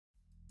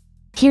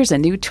Here's a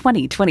new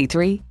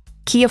 2023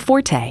 Kia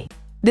Forte.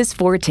 This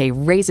Forte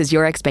raises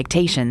your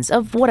expectations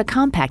of what a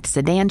compact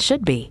sedan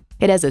should be.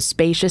 It has a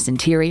spacious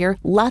interior,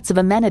 lots of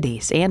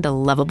amenities, and a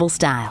lovable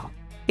style.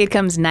 It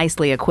comes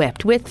nicely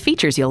equipped with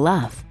features you'll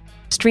love: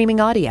 streaming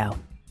audio,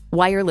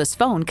 wireless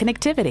phone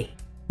connectivity,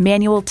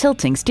 manual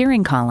tilting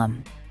steering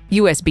column,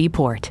 USB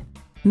port,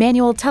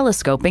 manual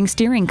telescoping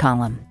steering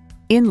column,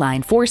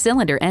 inline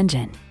 4-cylinder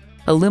engine,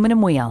 aluminum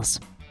wheels,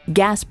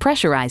 gas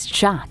pressurized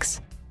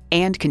shocks,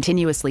 and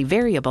continuously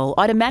variable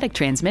automatic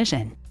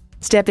transmission.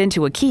 Step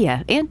into a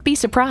Kia and be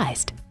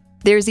surprised.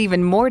 There's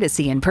even more to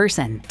see in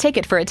person. Take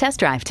it for a test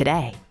drive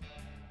today.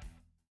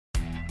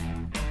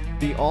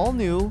 The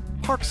all-new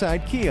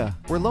Parkside Kia.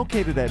 We're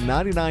located at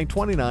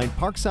 9929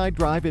 Parkside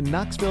Drive in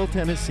Knoxville,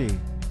 Tennessee.